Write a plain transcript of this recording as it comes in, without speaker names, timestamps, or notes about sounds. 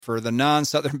for the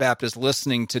non-Southern Baptist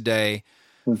listening today,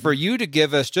 Mm-hmm. for you to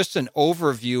give us just an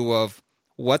overview of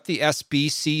what the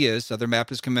SBC is, Southern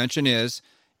Baptist Convention is,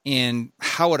 and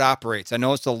how it operates. I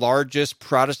know it's the largest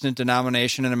Protestant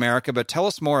denomination in America, but tell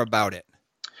us more about it.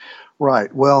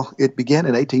 Right. Well, it began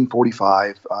in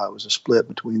 1845. It was a split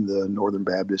between the Northern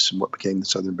Baptists and what became the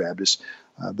Southern Baptists.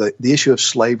 The issue of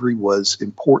slavery was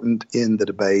important in the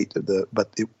debate, but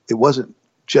it wasn't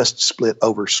just split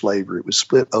over slavery. It was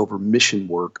split over mission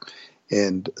work,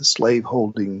 and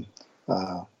slaveholding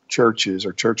churches,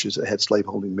 or churches that had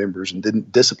slaveholding members and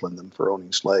didn't discipline them for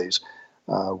owning slaves,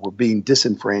 were being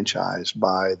disenfranchised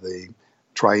by the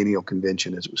Triennial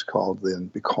Convention, as it was called then,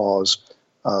 because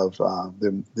of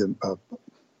them.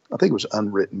 I think it was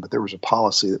unwritten, but there was a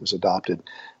policy that was adopted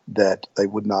that they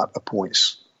would not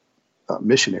appoint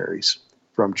missionaries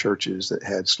from churches that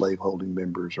had slaveholding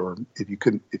members, or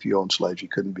if you owned slaves, you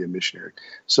couldn't be a missionary.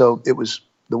 So it was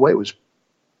the way it was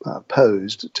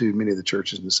posed to many of the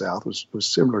churches in the South was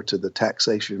similar to the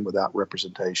taxation without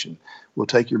representation. We'll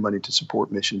take your money to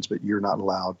support missions, but you're not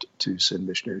allowed to send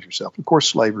missionaries yourself. Of course,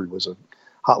 slavery was a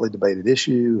hotly debated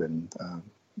issue, and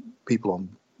people on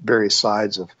various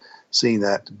sides of seeing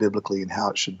that biblically and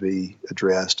how it should be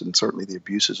addressed. And certainly the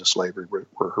abuses of slavery were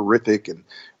horrific and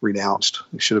renounced.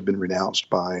 It should have been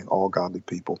renounced by all godly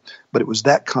people. But it was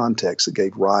that context that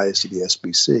gave rise to the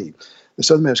SBC. The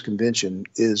Southern Baptist Convention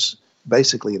is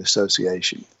basically an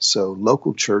association. So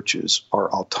local churches are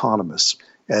autonomous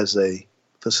as they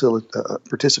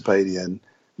participate in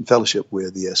and fellowship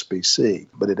with the SBC.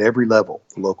 But at every level,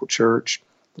 the local church,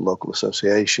 the local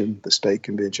association, the state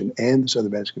convention, and the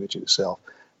Southern Baptist Convention itself,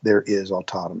 there is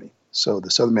autonomy. So the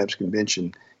Southern Baptist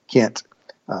Convention can't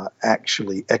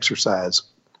actually exercise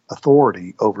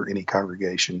authority over any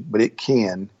congregation, but it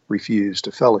can refuse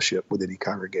to fellowship with any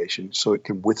congregation, so it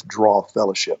can withdraw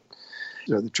fellowship.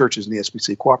 The churches in the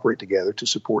SBC cooperate together to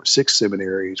support 6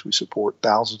 seminaries. We support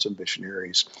thousands of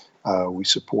missionaries. We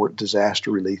support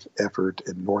disaster relief effort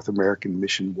and North American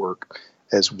mission work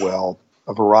as well.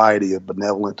 A variety of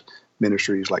benevolent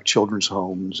ministries like children's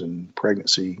homes and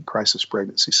crisis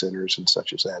pregnancy centers and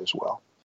such as that as well.